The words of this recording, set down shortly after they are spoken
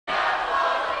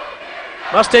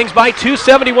Mustangs by 2,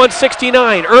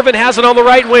 71-69. Ervin has it on the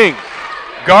right wing.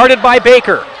 Guarded by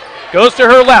Baker. Goes to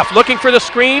her left, looking for the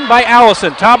screen by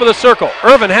Allison. Top of the circle.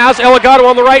 Ervin has Elagato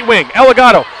on the right wing.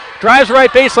 Elagato drives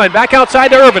right baseline. Back outside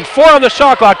to Ervin. 4 on the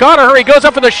shot clock. Gotta hurry. Goes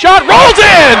up for the shot. Rolls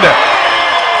in!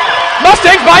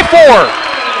 Mustangs by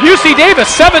 4. UC Davis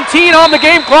 17 on the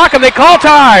game clock, and they call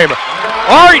time.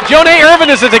 Jonae Ervin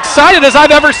is as excited as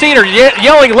I've ever seen her,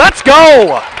 yelling, "Let's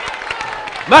go!"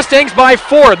 Mustangs by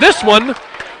 4. This one,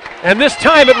 and this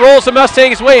time it rolls the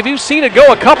Mustangs' way. You've seen it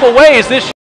go a couple ways this year.